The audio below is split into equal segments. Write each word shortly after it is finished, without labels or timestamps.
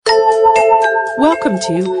Welcome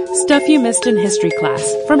to Stuff You Missed in History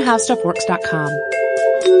Class from HowStuffWorks.com.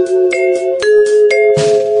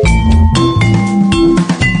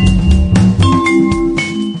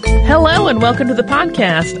 Hello and welcome to the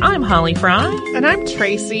podcast. I'm Holly Fry. And I'm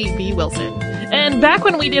Tracy B. Wilson. And back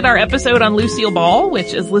when we did our episode on Lucille Ball,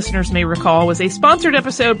 which as listeners may recall was a sponsored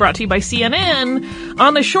episode brought to you by CNN,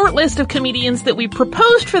 on the short list of comedians that we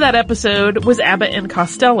proposed for that episode was Abbott and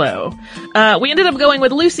Costello. We ended up going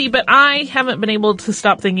with Lucy, but I haven't been able to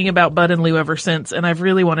stop thinking about Bud and Lou ever since, and I've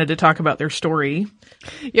really wanted to talk about their story.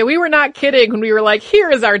 Yeah, we were not kidding when we were like, here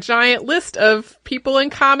is our giant list of people in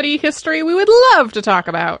comedy history we would love to talk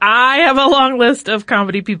about. I have a long list of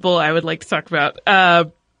comedy people I would like to talk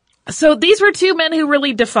about. So these were two men who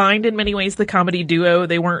really defined in many ways the comedy duo.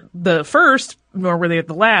 They weren't the first, nor were they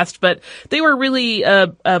the last, but they were really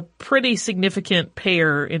a pretty significant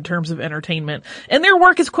pair in terms of entertainment. And their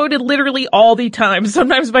work is quoted literally all the time,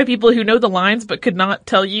 sometimes by people who know the lines but could not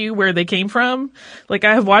tell you where they came from. Like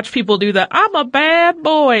I have watched people do the, I'm a bad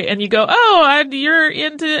boy, and you go, oh, you're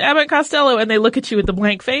into Abbott and Costello, and they look at you with the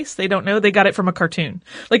blank face. They don't know. They got it from a cartoon.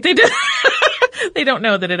 Like they did. They don't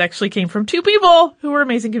know that it actually came from two people who were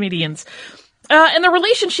amazing comedians. And the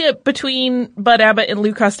relationship between Bud Abbott and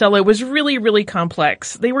Lou Costello was really, really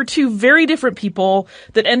complex. They were two very different people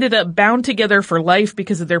that ended up bound together for life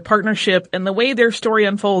because of their partnership, and the way their story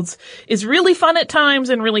unfolds is really fun at times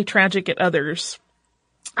and really tragic at others.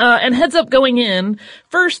 And heads up going in,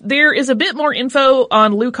 first, there is a bit more info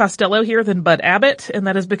on Lou Costello here than Bud Abbott, and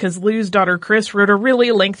that is because Lou's daughter Chris wrote a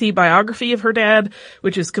really lengthy biography of her dad,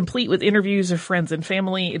 which is complete with interviews of friends and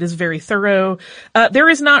family. It is very thorough. There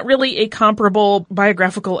is not really a comparable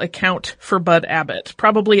biographical account for Bud Abbott,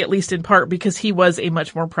 probably at least in part because he was a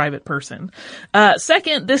much more private person.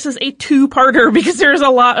 Second, this is a two-parter because there's a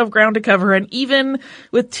lot of ground to cover, and even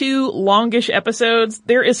with two longish episodes,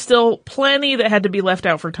 there is still plenty that had to be left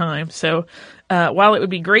out for time. So, while it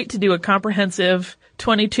would be great to do a comprehensive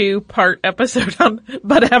 22-part episode on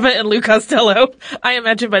Bud Abbott and Lou Costello, I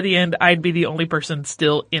imagine by the end I'd be the only person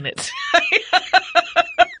still in it.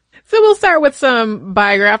 So we'll start with some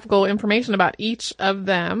biographical information about each of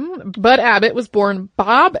them. Bud Abbott was born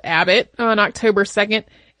Bob Abbott on October 2nd,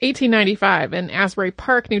 1895 in Asbury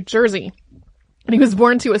Park, New Jersey. And he was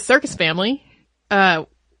born to a circus family,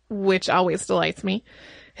 which always delights me.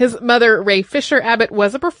 His mother, Ray Fisher Abbott,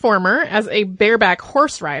 was a performer as a bareback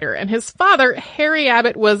horse rider, and his father, Harry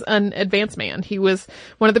Abbott, was an advance man. He was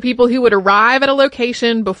one of the people who would arrive at a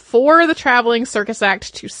location before the traveling circus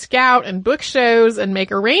act to scout and book shows and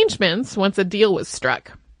make arrangements once a deal was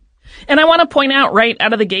struck. And I want to point out right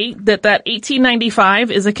out of the gate that 1895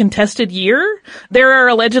 is a contested year. There are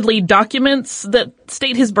allegedly documents that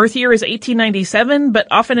state his birth year is 1897, but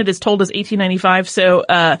often it is told as 1895. So,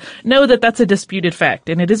 know that that's a disputed fact.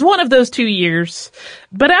 And it is one of those 2 years.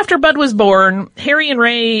 But after Bud was born, Harry and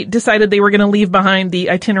Ray decided they were going to leave behind the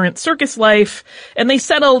itinerant circus life, and they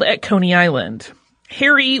settled at Coney Island.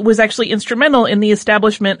 Harry was actually instrumental in the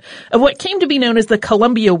establishment of what came to be known as the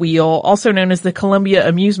Columbia Wheel, also known as the Columbia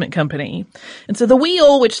Amusement Company. And so the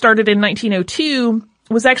Wheel, which started in 1902,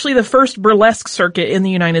 was actually the first burlesque circuit in the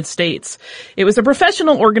United States. It was a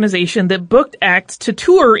professional organization that booked acts to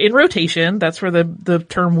tour in rotation, that's where the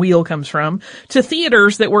term wheel comes from, to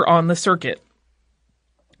theaters that were on the circuit.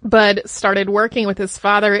 Bud started working with his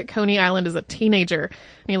father at Coney Island as a teenager,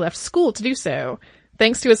 and he left school to do so.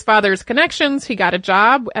 Thanks to his father's connections, he got a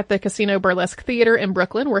job at the Casino Burlesque Theater in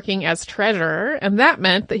Brooklyn working as treasurer, and that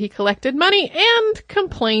meant that he collected money and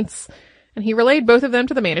complaints, and he relayed both of them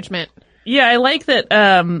to the management. Yeah, I like that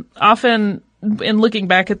often in looking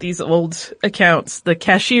back at these old accounts, the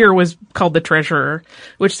cashier was called the treasurer,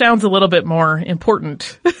 which sounds a little bit more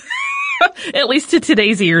important, at least to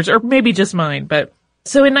today's ears, or maybe just mine, but...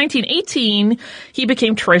 So in 1918, he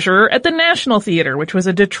became treasurer at the National Theater, which was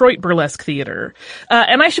a Detroit burlesque theater.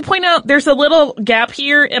 And I should point out there's a little gap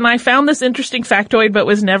here, and I found this interesting factoid, but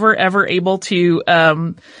was never ever able to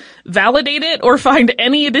validate it or find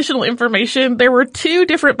any additional information. There were two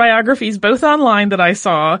different biographies, both online, that I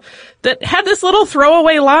saw that had this little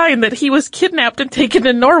throwaway line that he was kidnapped and taken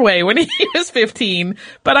to Norway when he was 15,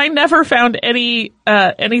 but I never found anything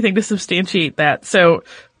to substantiate that. So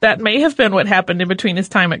that may have been what happened in between his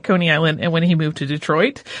time at Coney Island and when he moved to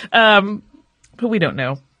Detroit. But we don't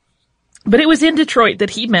know. But it was in Detroit that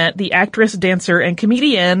he met the actress, dancer, and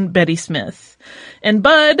comedian Betty Smith. And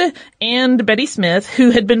Bud and Betty Smith, who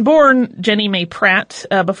had been born Jenny Mae Pratt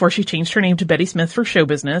before she changed her name to Betty Smith for show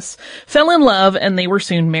business, fell in love and they were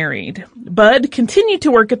soon married. Bud continued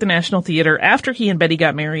to work at the National Theater after he and Betty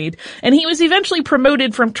got married, and he was eventually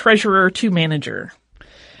promoted from treasurer to manager.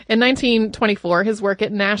 In 1924, his work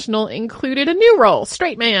at National included a new role,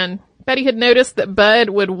 straight man. Betty had noticed that Bud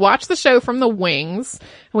would watch the show from the wings.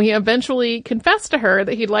 When he eventually confessed to her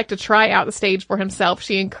that he'd like to try out the stage for himself,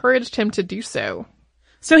 she encouraged him to do so.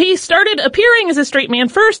 So he started appearing as a straight man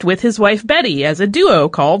first with his wife Betty as a duo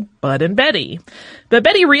called Bud and Betty. But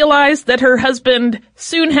Betty realized that her husband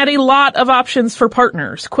soon had a lot of options for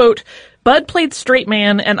partners. Quote, Bud played straight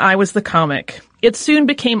man and I was the comic. It soon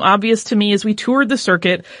became obvious to me as we toured the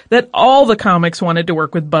circuit that all the comics wanted to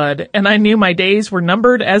work with Bud, and I knew my days were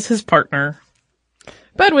numbered as his partner.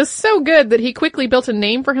 Bud was so good that he quickly built a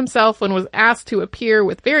name for himself and was asked to appear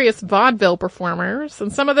with various vaudeville performers,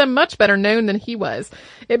 and some of them much better known than he was.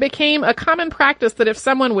 It became a common practice that if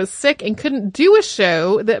someone was sick and couldn't do a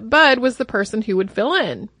show, that Bud was the person who would fill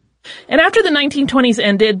in. And after the 1920s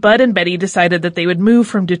ended, Bud and Betty decided that they would move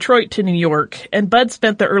from Detroit to New York, and Bud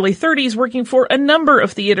spent the early 30s working for a number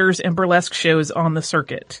of theaters and burlesque shows on the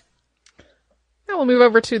circuit. Now we'll move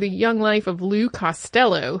over to the young life of Lou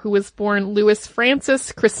Costello, who was born Louis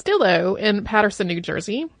Francis Costello in Paterson, New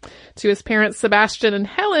Jersey, to his parents Sebastian and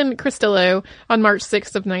Helen Costello on March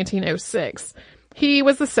 6th of 1906. He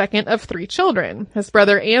was the second of 3 children. His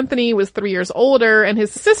brother Anthony was 3 years older, and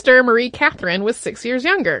his sister Marie Catherine was 6 years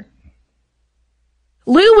younger.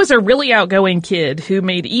 Lou was a really outgoing kid who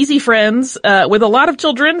made easy friends with a lot of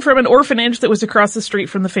children from an orphanage that was across the street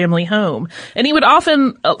from the family home. And he would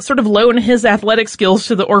often sort of loan his athletic skills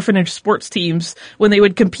to the orphanage sports teams when they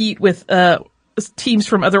would compete with teams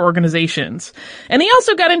from other organizations. And he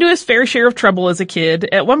also got into his fair share of trouble as a kid.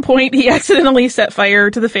 At one point, he accidentally set fire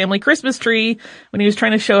to the family Christmas tree when he was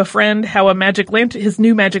trying to show a friend how his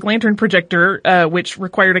new magic lantern projector, which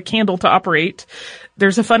required a candle to operate.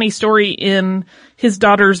 There's a funny story in his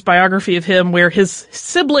daughter's biography of him where his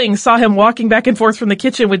siblings saw him walking back and forth from the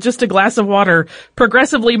kitchen with just a glass of water,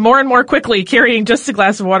 progressively more and more quickly carrying just a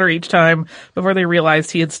glass of water each time before they realized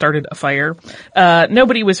he had started a fire.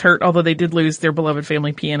 Nobody was hurt, although they did lose their beloved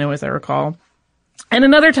family piano, as I recall. And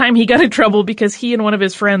another time he got in trouble because he and one of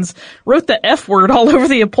his friends wrote the F word all over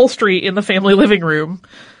the upholstery in the family living room.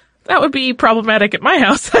 That would be problematic at my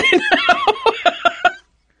house, I know.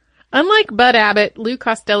 Unlike Bud Abbott, Lou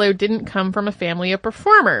Costello didn't come from a family of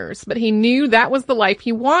performers, but he knew that was the life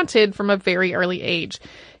he wanted from a very early age.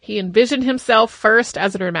 He envisioned himself first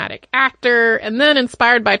as a dramatic actor, and then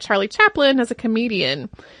inspired by Charlie Chaplin as a comedian.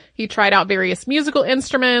 He tried out various musical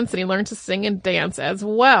instruments, and he learned to sing and dance as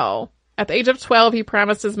well. At the age of 12, he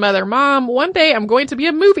promised his mother, "Mom, one day I'm going to be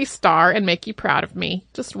a movie star and make you proud of me.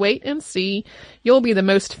 Just wait and see. You'll be the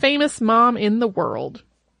most famous mom in the world."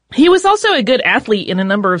 He was also a good athlete in a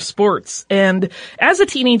number of sports, and as a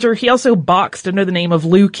teenager, he also boxed under the name of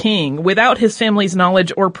Lou King without his family's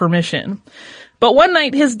knowledge or permission. But one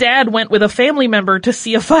night, his dad went with a family member to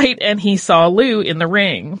see a fight, and he saw Lou in the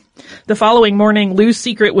ring. The following morning, Lou's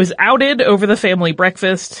secret was outed over the family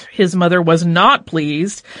breakfast. His mother was not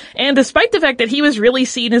pleased, and despite the fact that he was really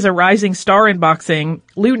seen as a rising star in boxing,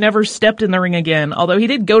 Lou never stepped in the ring again, although he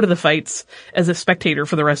did go to the fights as a spectator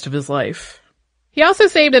for the rest of his life. He also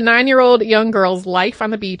saved a 9-year-old young girl's life on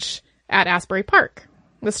the beach at Asbury Park.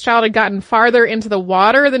 This child had gotten farther into the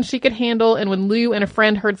water than she could handle, and when Lou and a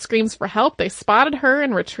friend heard screams for help, they spotted her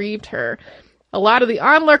and retrieved her. A lot of the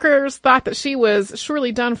onlookers thought that she was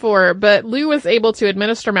surely done for, but Lou was able to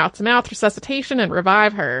administer mouth-to-mouth resuscitation and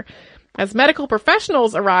revive her. As medical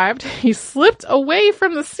professionals arrived, he slipped away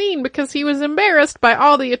from the scene because he was embarrassed by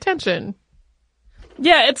all the attention.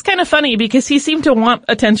 Yeah, it's kind of funny because he seemed to want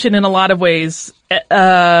attention in a lot of ways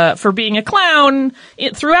for being a clown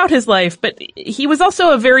throughout his life, but he was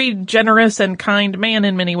also a very generous and kind man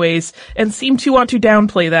in many ways and seemed to want to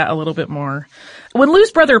downplay that a little bit more. When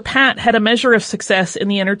Lou's brother Pat had a measure of success in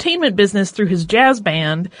the entertainment business through his jazz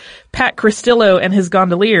band, Pat Costello and his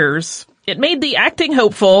Gondoliers, it made the acting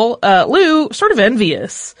hopeful Lou sort of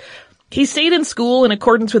envious. He stayed in school in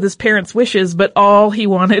accordance with his parents' wishes, but all he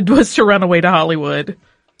wanted was to run away to Hollywood.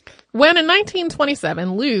 When in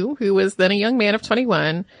 1927, Lou, who was then a young man of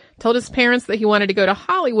 21, told his parents that he wanted to go to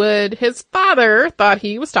Hollywood, his father thought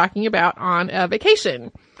he was talking about on a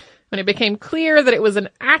vacation. When it became clear that it was an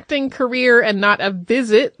acting career and not a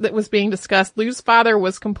visit that was being discussed, Lou's father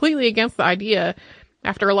was completely against the idea.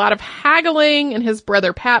 After a lot of haggling and his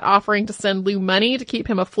brother Pat offering to send Lou money to keep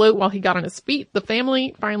him afloat while he got on his feet, the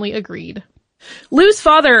family finally agreed. Lou's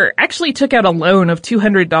father actually took out a loan of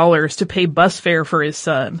 $200 to pay bus fare for his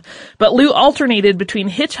son, but Lou alternated between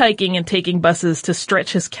hitchhiking and taking buses to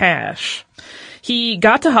stretch his cash. He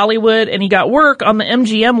got to Hollywood and he got work on the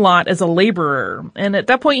MGM lot as a laborer. And at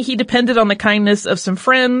that point, he depended on the kindness of some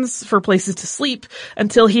friends for places to sleep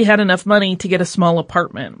until he had enough money to get a small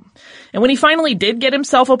apartment. And when he finally did get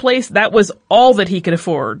himself a place, that was all that he could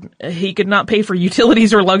afford. He could not pay for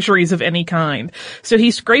utilities or luxuries of any kind. So he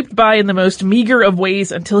scraped by in the most meager of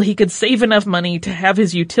ways until he could save enough money to have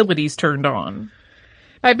his utilities turned on.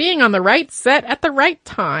 By being on the right set at the right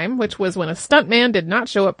time, which was when a stuntman did not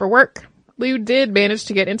show up for work, Lew did manage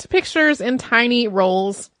to get into pictures in tiny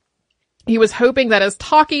roles. He was hoping that as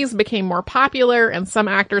talkies became more popular and some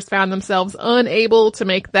actors found themselves unable to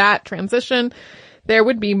make that transition, there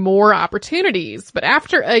would be more opportunities. But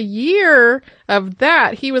after a year of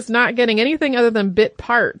that, he was not getting anything other than bit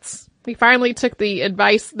parts. He finally took the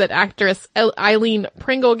advice that actress Eileen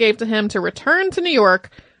Pringle gave to him to return to New York,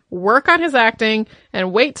 work on his acting,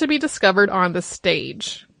 and wait to be discovered on the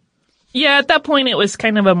stage. Yeah, at that point it was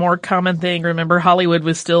kind of a more common thing. Remember, Hollywood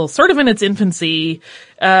was still sort of in its infancy.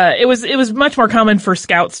 It was much more common for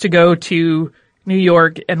scouts to go to New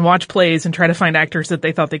York and watch plays and try to find actors that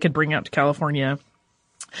they thought they could bring out to California.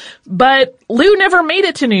 But Lew never made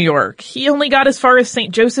it to New York. He only got as far as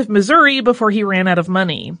St. Joseph, Missouri before he ran out of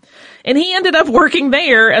money. And he ended up working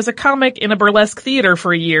there as a comic in a burlesque theater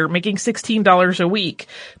for a year, making $16 a week,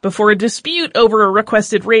 before a dispute over a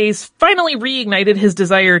requested raise finally reignited his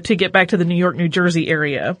desire to get back to the New York, New Jersey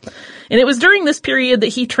area. And it was during this period that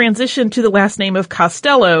he transitioned to the last name of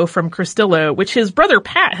Costello from Costello, which his brother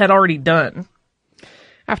Pat had already done.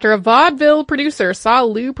 After a vaudeville producer saw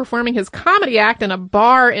Lew performing his comedy act in a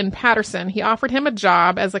bar in Paterson, he offered him a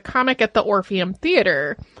job as a comic at the Orpheum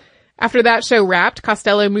Theater. After that show wrapped,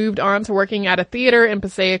 Costello moved on to working at a theater in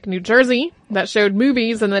Passaic, New Jersey, that showed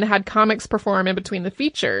movies and then had comics perform in between the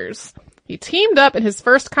features. He teamed up in his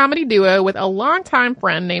first comedy duo with a longtime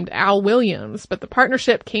friend named Al Williams, but the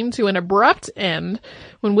partnership came to an abrupt end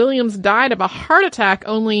when Williams died of a heart attack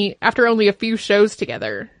after only a few shows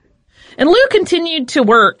together. And Lew continued to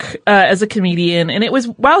work as a comedian, and it was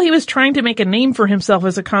while he was trying to make a name for himself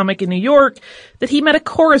as a comic in New York that he met a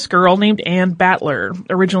chorus girl named Ann Battler,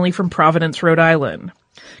 originally from Providence, Rhode Island.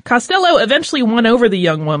 Costello eventually won over the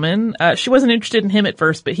young woman. She wasn't interested in him at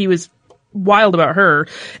first, but he was wild about her.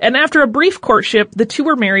 And after a brief courtship, the two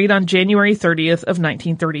were married on January 30th of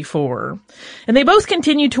 1934. And they both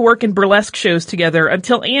continued to work in burlesque shows together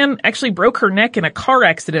until Anne actually broke her neck in a car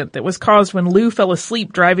accident that was caused when Lew fell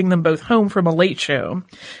asleep driving them both home from a late show.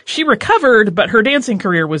 She recovered, but her dancing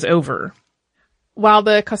career was over. While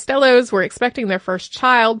the Costellos were expecting their first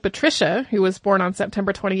child, Patricia, who was born on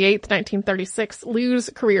September 28th, 1936, Lew's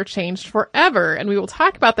career changed forever, and we will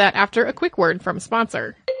talk about that after a quick word from a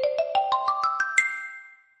sponsor.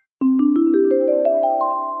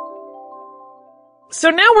 So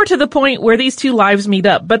now we're to the point where these two lives meet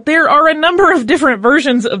up, but there are a number of different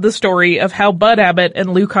versions of the story of how Bud Abbott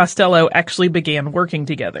and Lew Costello actually began working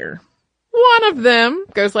together. One of them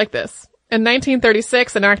goes like this. In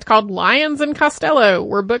 1936, an act called Lyons and Costello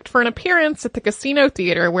were booked for an appearance at the Casino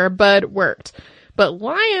Theater where Bud worked. But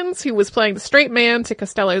Lyons, who was playing the straight man to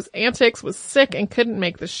Costello's antics, was sick and couldn't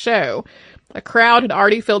make the show. A crowd had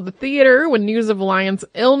already filled the theater when news of Lyons'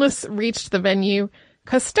 illness reached the venue.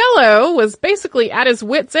 Costello was basically at his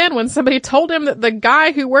wit's end when somebody told him that the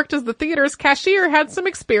guy who worked as the theater's cashier had some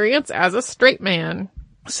experience as a straight man.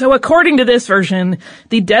 So according to this version,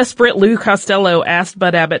 the desperate Lew Costello asked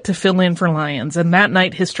Bud Abbott to fill in for Lyons, and that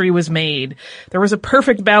night history was made. There was a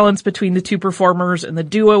perfect balance between the two performers, and the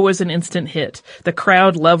duo was an instant hit. The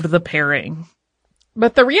crowd loved the pairing.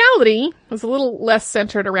 But the reality was a little less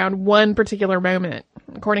centered around one particular moment.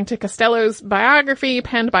 According to Costello's biography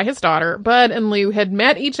penned by his daughter, Bud and Lew had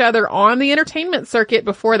met each other on the entertainment circuit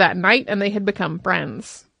before that night, and they had become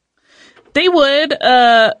friends. They would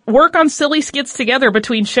work on silly skits together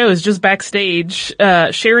between shows, just backstage,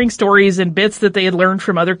 sharing stories and bits that they had learned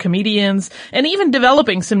from other comedians, and even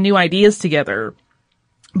developing some new ideas together.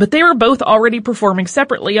 But they were both already performing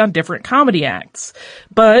separately on different comedy acts.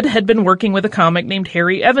 Bud had been working with a comic named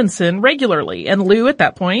Harry Evanson regularly, and Lew at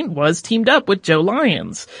that point was teamed up with Joe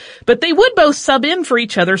Lyons. But they would both sub in for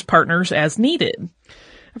each other's partners as needed.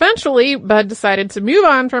 Eventually, Bud decided to move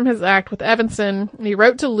on from his act with Evanson. He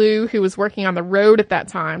wrote to Lew, who was working on the road at that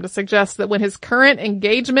time, to suggest that when his current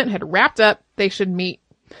engagement had wrapped up, they should meet.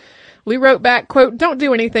 Lew wrote back, quote, "Don't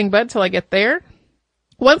do anything, Bud, till I get there."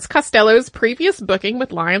 Once Costello's previous booking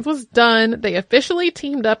with Lyons was done, they officially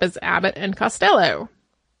teamed up as Abbott and Costello.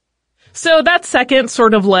 So that second,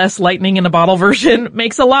 sort of less lightning in a bottle version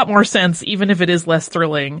makes a lot more sense, even if it is less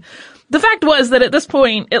thrilling. The fact was that at this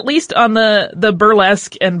point, at least on the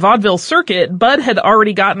burlesque and vaudeville circuit, Bud had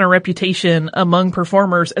already gotten a reputation among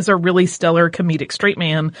performers as a really stellar comedic straight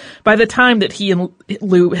man by the time that he and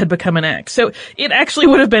Lou had become an act. So it actually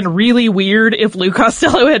would have been really weird if Lou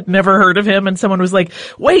Costello had never heard of him and someone was like,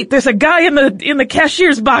 wait, there's a guy in the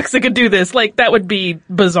cashier's box that could do this. Like, that would be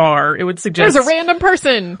bizarre. It would suggest... There's a random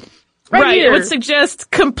person. Right. It would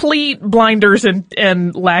suggest complete blinders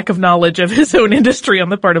and lack of knowledge of his own industry on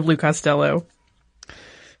the part of Lou Costello.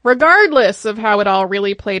 Regardless of how it all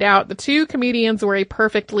really played out, the two comedians were a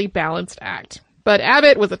perfectly balanced act. Bud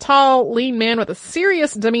Abbott was a tall, lean man with a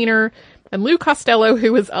serious demeanor, and Lou Costello,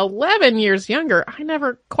 who was 11 years younger, I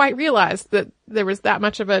never quite realized that there was that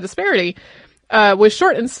much of a disparity, was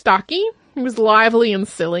short and stocky. He was lively and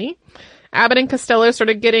silly. Abbott and Costello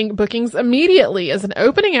started getting bookings immediately as an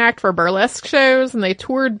opening act for burlesque shows, and they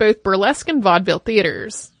toured both burlesque and vaudeville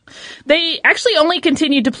theaters. They actually only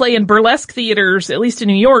continued to play in burlesque theaters, at least in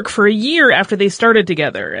New York, for a year after they started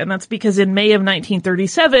together. And that's because in May of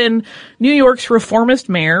 1937, New York's reformist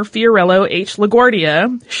mayor, Fiorello H.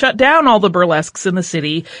 LaGuardia, shut down all the burlesques in the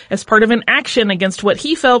city as part of an action against what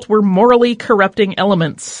he felt were morally corrupting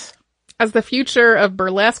elements. As the future of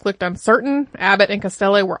burlesque looked uncertain, Abbott and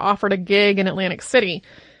Costello were offered a gig in Atlantic City.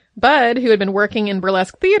 Bud, who had been working in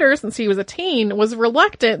burlesque theater since he was a teen, was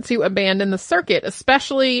reluctant to abandon the circuit,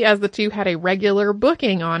 especially as the two had a regular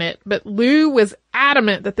booking on it. But Lou was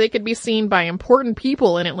adamant that they could be seen by important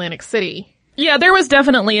people in Atlantic City. Yeah, there was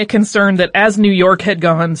definitely a concern that as New York had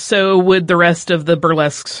gone, so would the rest of the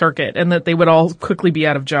burlesque circuit, and that they would all quickly be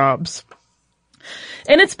out of jobs.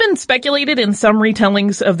 And it's been speculated in some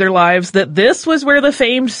retellings of their lives that this was where the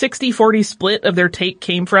famed 60-40 split of their take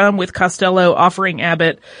came from, with Costello offering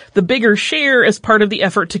Abbott the bigger share as part of the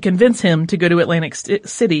effort to convince him to go to Atlantic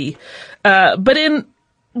City. But in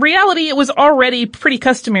reality, it was already pretty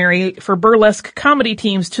customary for burlesque comedy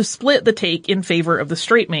teams to split the take in favor of the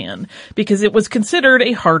straight man, because it was considered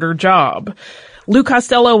a harder job. Lou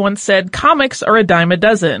Costello once said, "Comics are a dime a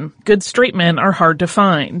dozen. Good straight men are hard to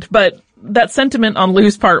find." But that sentiment on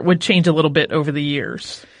Lou's part would change a little bit over the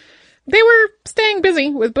years. They were staying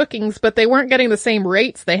busy with bookings, but they weren't getting the same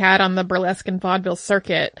rates they had on the burlesque and vaudeville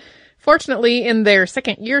circuit. Fortunately, in their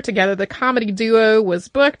second year together, the comedy duo was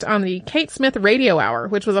booked on the Kate Smith Radio Hour,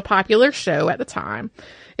 which was a popular show at the time.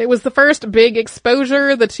 It was the first big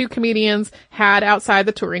exposure the two comedians had outside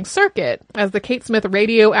the touring circuit, as the Kate Smith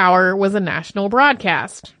Radio Hour was a national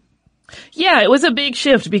broadcast. Yeah, it was a big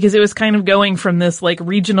shift because it was kind of going from this like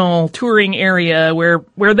regional touring area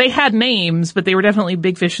where they had names, but they were definitely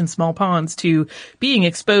big fish in small ponds, to being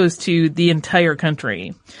exposed to the entire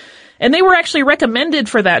country. And they were actually recommended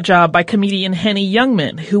for that job by comedian Henny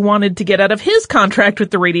Youngman, who wanted to get out of his contract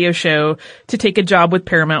with the radio show to take a job with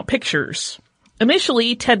Paramount Pictures.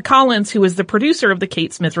 Initially, Ted Collins, who was the producer of the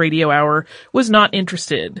Kate Smith Radio Hour, was not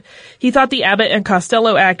interested. He thought the Abbott and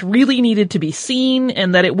Costello act really needed to be seen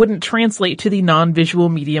and that it wouldn't translate to the non-visual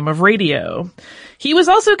medium of radio. He was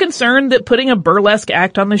also concerned that putting a burlesque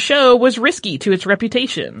act on the show was risky to its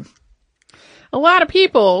reputation. A lot of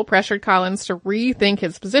people pressured Collins to rethink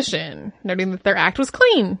his position, noting that their act was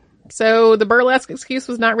clean, so the burlesque excuse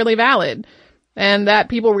was not really valid, and that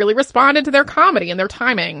people really responded to their comedy and their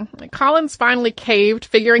timing. Collins finally caved,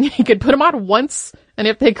 figuring he could put them on once, and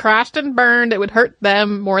if they crashed and burned, it would hurt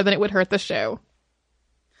them more than it would hurt the show.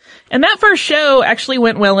 And that first show actually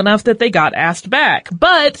went well enough that they got asked back,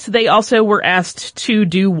 but they also were asked to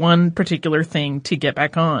do one particular thing to get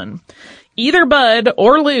back on. Either Bud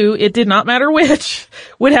or Lou, it did not matter which,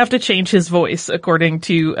 would have to change his voice, according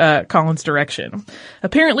to Collins' direction.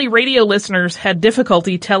 Apparently, radio listeners had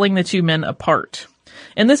difficulty telling the two men apart.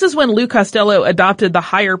 And this is when Lou Costello adopted the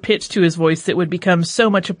higher pitch to his voice that would become so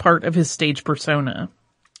much a part of his stage persona.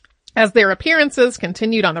 As their appearances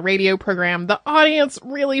continued on the radio program, the audience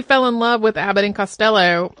really fell in love with Abbott and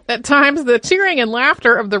Costello. At times, the cheering and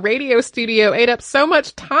laughter of the radio studio ate up so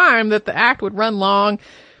much time that the act would run long.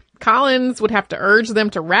 Collins would have to urge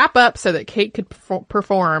them to wrap up so that Kate could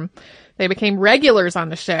perform. They became regulars on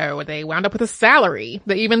the show. They wound up with a salary.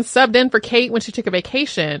 They even subbed in for Kate when she took a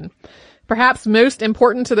vacation. Perhaps most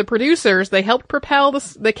important to the producers, they helped propel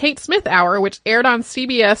the Kate Smith Hour, which aired on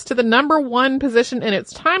CBS, to the #1 position in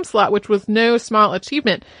its time slot, which was no small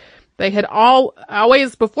achievement. They had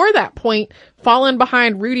always before that point fallen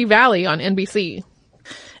behind Rudy Valley on NBC.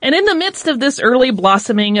 And in the midst of this early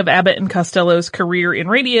blossoming of Abbott and Costello's career in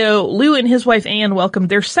radio, Lou and his wife Ann welcomed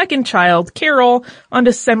their second child, Carol, on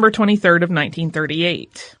December 23rd of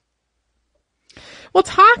 1938. We'll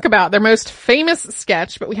talk about their most famous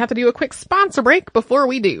sketch, but we have to do a quick sponsor break before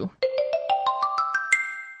we do.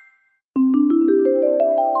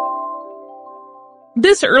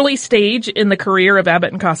 This early stage in the career of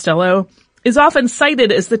Abbott and Costello is often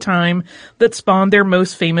cited as the time that spawned their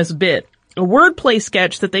most famous bit, a wordplay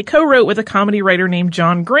sketch that they co-wrote with a comedy writer named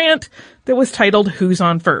John Grant that was titled Who's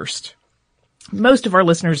on First? Most of our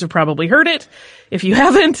listeners have probably heard it. If you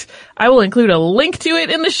haven't, I will include a link to it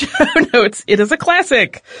in the show notes. It is a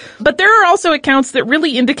classic. But there are also accounts that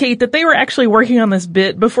really indicate that they were actually working on this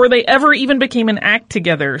bit before they ever even became an act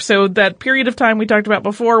together. So that period of time we talked about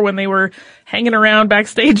before when they were hanging around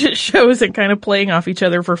backstage at shows and kind of playing off each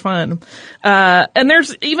other for fun. And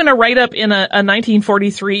there's even a write-up in a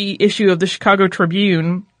 1943 issue of the Chicago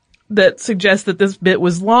Tribune that suggests that this bit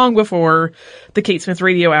was long before the Kate Smith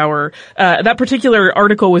Radio Hour. That particular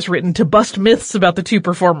article was written to bust myths about the two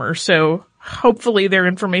performers, so hopefully their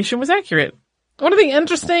information was accurate. One of the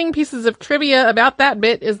interesting pieces of trivia about that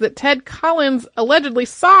bit is that Ted Collins allegedly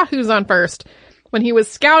saw Who's on First when he was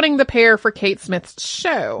scouting the pair for Kate Smith's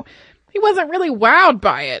show. He wasn't really wowed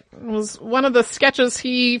by it. It was one of the sketches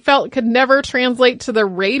he felt could never translate to the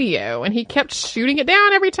radio, and he kept shooting it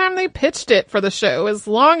down every time they pitched it for the show, as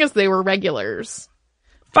long as they were regulars.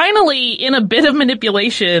 Finally, in a bit of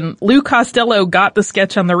manipulation, Lou Costello got the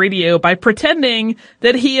sketch on the radio by pretending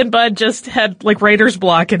that he and Bud just had, writer's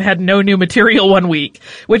block and had no new material one week,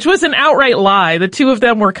 which was an outright lie. The two of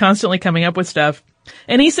them were constantly coming up with stuff.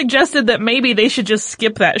 And he suggested that maybe they should just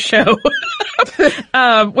skip that show,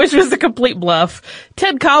 which was a complete bluff.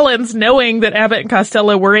 Ted Collins, knowing that Abbott and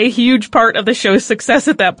Costello were a huge part of the show's success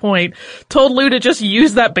at that point, told Lou to just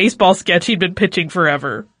use that baseball sketch he'd been pitching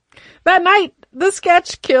forever. That night, the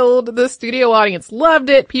sketch killed. The studio audience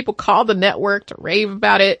loved it. People called the network to rave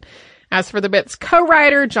about it. As for the bit's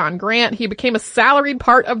co-writer, John Grant, he became a salaried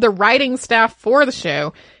part of the writing staff for the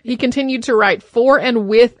show. He continued to write for and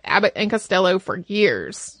with Abbott and Costello for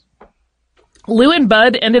years. Lou and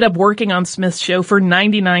Bud ended up working on Smith's show for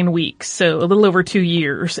 99 weeks, so a little over 2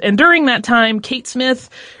 years. And during that time, Kate Smith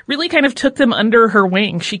really kind of took them under her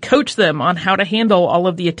wing. She coached them on how to handle all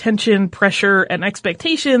of the attention, pressure, and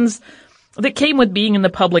expectations that came with being in the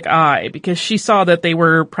public eye, because she saw that they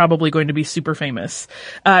were probably going to be super famous.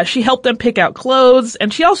 She helped them pick out clothes,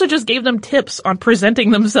 and she also just gave them tips on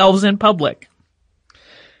presenting themselves in public.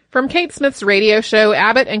 From Kate Smith's radio show,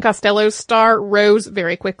 Abbott and Costello's star rose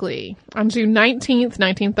very quickly. On June 19th,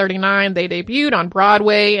 1939, they debuted on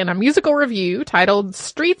Broadway in a musical revue titled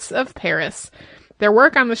Streets of Paris. Their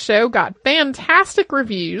work on the show got fantastic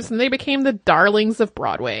reviews, and they became the darlings of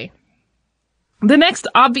Broadway. The next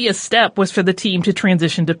obvious step was for the team to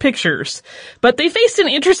transition to pictures, but they faced an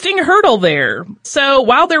interesting hurdle there. So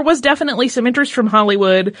while there was definitely some interest from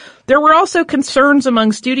Hollywood, there were also concerns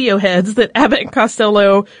among studio heads that Abbott and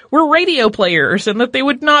Costello were radio players and that they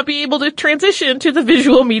would not be able to transition to the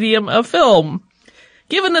visual medium of film.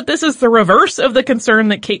 Given that this is the reverse of the concern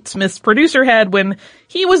that Kate Smith's producer had when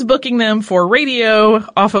he was booking them for radio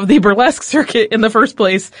off of the burlesque circuit in the first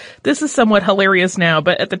place, this is somewhat hilarious now,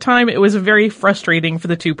 but at the time it was very frustrating for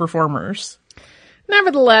the two performers.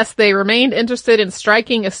 Nevertheless, they remained interested in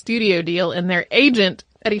striking a studio deal, and their agent,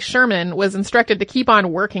 Eddie Sherman, was instructed to keep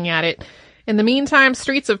on working at it. In the meantime,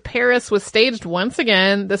 Streets of Paris was staged once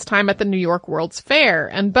again, this time at the New York World's Fair,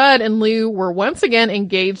 and Bud and Lou were once again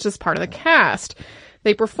engaged as part of the cast.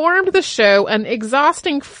 They performed the show an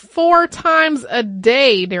exhausting 4 times a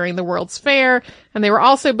day during the World's Fair, and they were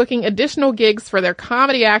also booking additional gigs for their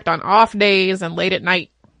comedy act on off days and late at night.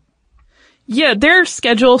 Yeah, their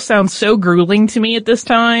schedule sounds so grueling to me at this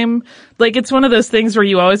time. It's one of those things where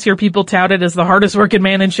you always hear people touted as the hardest working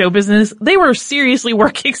man in show business. They were seriously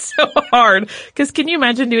working so hard. Cause can you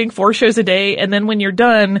imagine doing 4 shows a day, and then when you're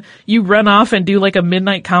done, you run off and do a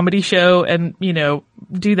midnight comedy show and,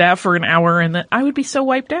 do that for an hour, and then I would be so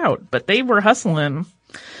wiped out. But they were hustling.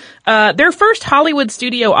 Their first Hollywood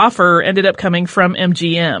studio offer ended up coming from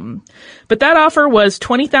MGM. But that offer was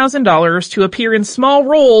 $20,000 to appear in small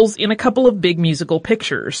roles in a couple of big musical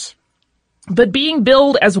pictures. But being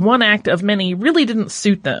billed as one act of many really didn't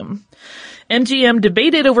suit them. MGM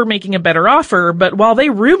debated over making a better offer, but while they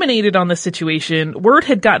ruminated on the situation, word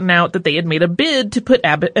had gotten out that they had made a bid to put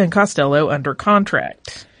Abbott and Costello under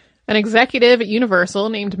contract. An executive at Universal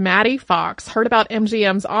named Matty Fox heard about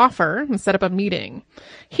MGM's offer and set up a meeting.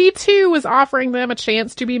 He too was offering them a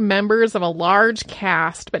chance to be members of a large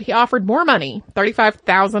cast, but he offered more money,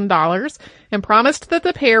 $35,000, and promised that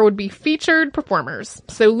the pair would be featured performers.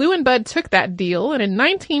 So Lou and Bud took that deal, and in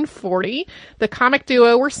 1940, the comic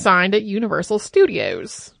duo were signed at Universal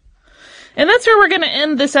Studios. And that's where we're going to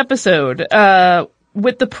end this episode.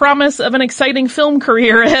 with the promise of an exciting film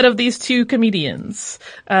career ahead of these two comedians.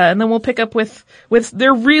 And then we'll pick up with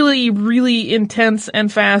their really, really intense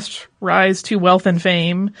and fast rise to wealth and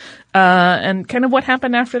fame, and kind of what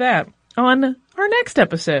happened after that on our next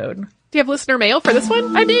episode. Do you have listener mail for this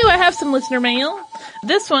one? I do. I have some listener mail.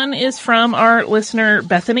 This one is from our listener,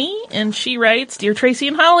 Bethany, and she writes, Dear Tracy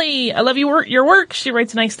and Holly, I love your work. She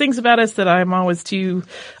writes nice things about us that I'm always too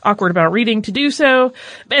awkward about reading to do so.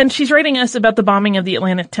 And she's writing us about the bombing of the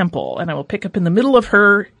Atlanta Temple, and I will pick up in the middle of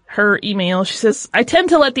her email. She says, I tend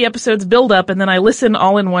to let the episodes build up and then I listen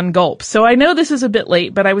all in one gulp. So I know this is a bit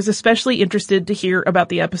late, but I was especially interested to hear about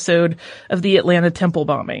the episode of the Atlanta Temple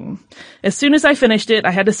bombing. As soon as I finished it,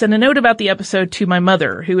 I had to send a note about the episode to my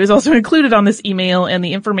mother, who is also included on this email, and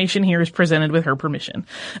the information here is presented with her permission.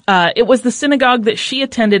 It was the synagogue that she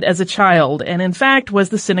attended as a child, and in fact was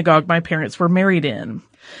the synagogue my parents were married in.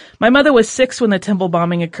 My mother was 6 when the temple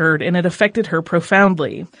bombing occurred, and it affected her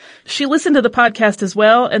profoundly. She listened to the podcast as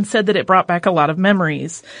well and said that it brought back a lot of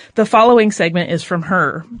memories. The following segment is from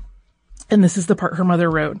her, and this is the part her mother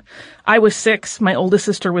wrote. I was 6. My oldest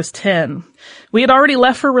sister was 10. We had already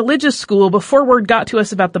left for religious school before word got to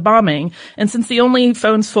us about the bombing, and since the only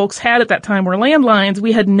phones folks had at that time were landlines,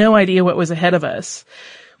 we had no idea what was ahead of us.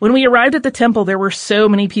 When we arrived at the temple, there were so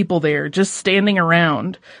many people there, just standing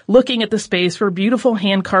around, looking at the space where beautiful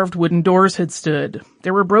hand-carved wooden doors had stood.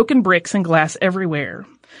 There were broken bricks and glass everywhere.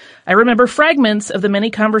 I remember fragments of the many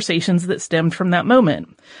conversations that stemmed from that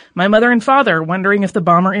moment. My mother and father wondering if the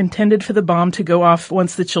bomber intended for the bomb to go off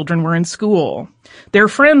once the children were in school. Their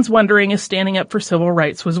friends wondering if standing up for civil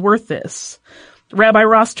rights was worth this. Rabbi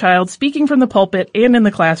Rothschild speaking from the pulpit and in the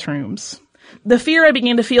classrooms. The fear I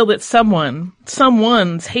began to feel that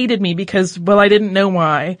someone's hated me because, well, I didn't know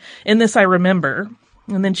why. And this I remember.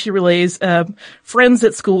 And then she relays, friends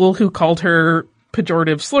at school who called her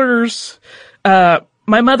pejorative slurs.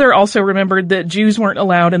 My mother also remembered that Jews weren't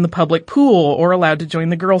allowed in the public pool or allowed to join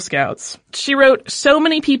the Girl Scouts. She wrote, so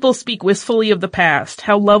many people speak wistfully of the past,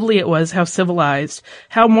 how lovely it was, how civilized,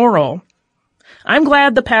 how moral. I'm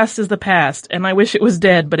glad the past is the past, and I wish it was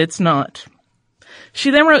dead, but it's not. She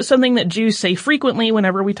then wrote something that Jews say frequently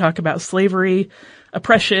whenever we talk about slavery,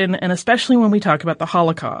 oppression, and especially when we talk about the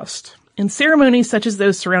Holocaust. In ceremonies such as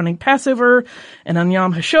those surrounding Passover and on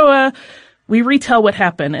Yom HaShoah, we retell what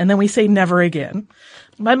happened, and then we say never again.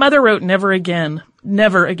 My mother wrote never again,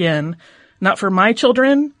 never again. Not for my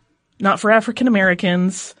children, not for African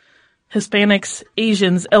Americans, Hispanics,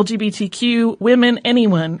 Asians, LGBTQ, women,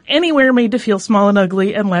 anyone, anywhere made to feel small and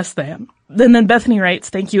ugly and less than. Then Bethany writes,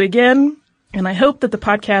 thank you again. And I hope that the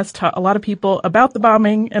podcast taught a lot of people about the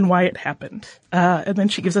bombing and why it happened. And then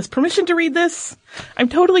she gives us permission to read this. I'm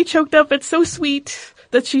totally choked up. It's so sweet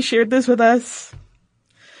that she shared this with us.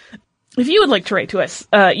 If you would like to write to us,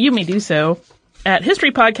 you may do so at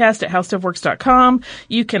historypodcast@howstuffworks.com.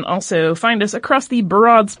 You can also find us across the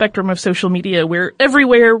broad spectrum of social media, where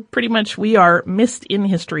everywhere pretty much we are Missed in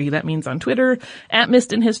History. That means on Twitter,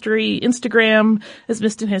 @MissedInHistory, Instagram is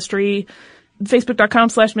Missed in History,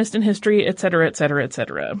 Facebook.com/MissedInHistory, et cetera, et cetera, et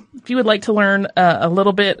cetera. If you would like to learn a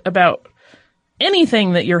little bit about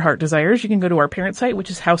anything that your heart desires, you can go to our parent site, which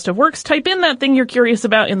is How Stuff Works. Type in that thing you're curious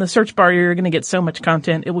about in the search bar. You're going to get so much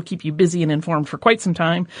content. It will keep you busy and informed for quite some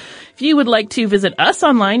time. If you would like to visit us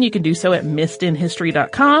online, you can do so at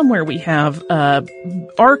missedinhistory.com, where we have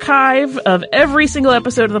archive of every single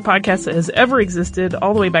episode of the podcast that has ever existed,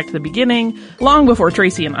 all the way back to the beginning, long before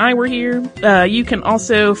Tracy and I were here. You can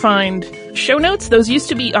also find show notes. Those used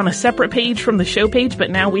to be on a separate page from the show page, but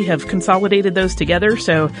now we have consolidated those together,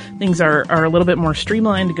 so things are a little bit more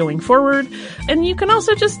streamlined going forward. And you can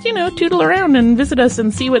also just, tootle around and visit us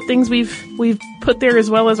and see what things we've put there, as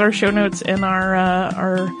well as our show notes and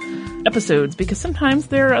our episodes, because sometimes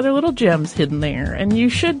there are other little gems hidden there. And you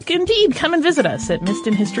should indeed come and visit us at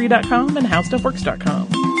missedinhistory.com and howstuffworks.com.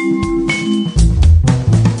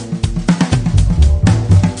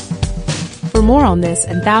 For more on this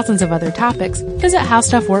and thousands of other topics, visit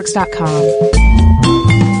howstuffworks.com.